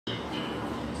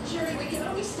can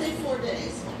only stay 4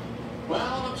 days. Well,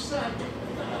 I'm upset.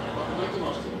 But make the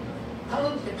most of it.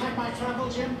 Helen, you pack my travel,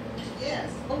 Jim?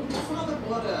 Yes. Oh, your father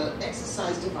bought an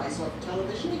exercise device off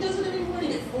television. He does it every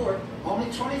morning at 4.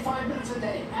 Only 25 minutes a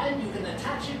day, and you can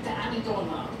attach it to any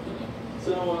doorknob.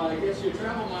 So, I guess your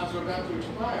travel miles are about to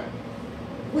expire.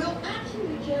 Well,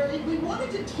 actually, Jerry, we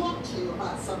wanted to talk to you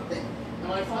about something.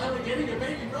 Am I finally getting a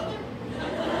baby brother?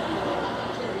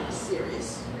 Jerry, be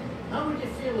serious. How would you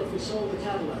feel if we sold the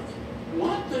Cadillac?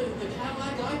 What? The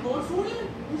Cadillac I bought for you?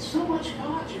 It's so much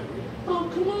car, Jerry. Oh,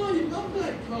 come on, you love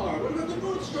that car. What about the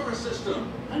boot store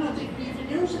system? I don't think we even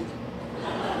use it.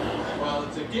 Well,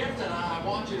 it's a gift, and I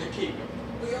want you to keep it.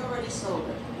 We already sold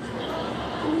it.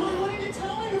 Why didn't you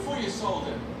tell me before you sold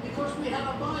it? Because we had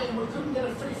a buy and we couldn't get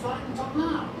a free flight until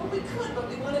now. Well, we could, but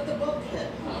we wanted the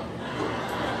bulkhead. Oh.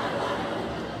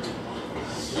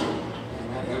 Man,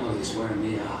 that Emily's wearing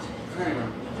me out. Kramer.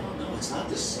 No, it's not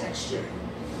the sex, Jerry.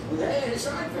 Hey,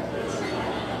 Seinfeld.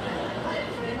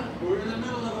 We're in the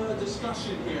middle of a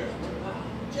discussion here.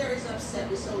 Jerry's upset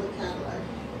we sold the Cadillac.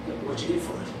 What'd you get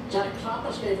for it? Jack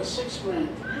Kloppers gave us $6 grand.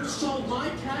 You sold my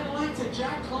Cadillac to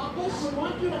Jack Kloppers? We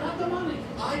want you to have the money.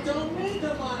 I don't need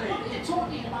the money. What are you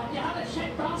talking about? You had a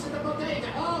check bounce at the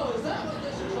bodega. Oh, is that what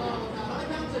this is all about? I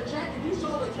bounced a check and you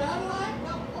sold a Cadillac?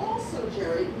 Well, also,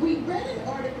 Jerry, we read an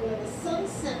article in the Sun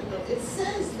Sentinel. It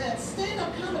says that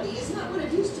stand-up comedy is not what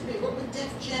it used to be, what with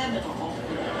Def Jam and all.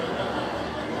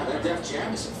 Yeah, that Def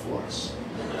Jam is in force.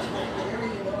 Jerry,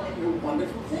 you know, I hear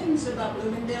wonderful things about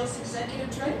Bloomingdale's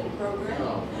executive training program.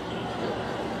 Oh.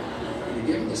 You're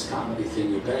giving this comedy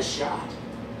thing your best shot.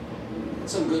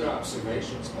 Some good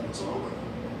observations, but it's over.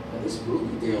 Now, this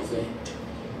Bloomingdale thing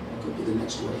could be the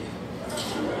next wave.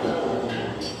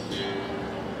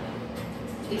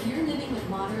 If you're living with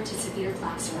moderate to severe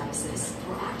plaque psoriasis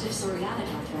or active psoriatic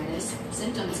arthritis,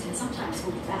 symptoms can sometimes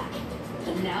hold you back.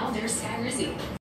 But now there's Skyrizi.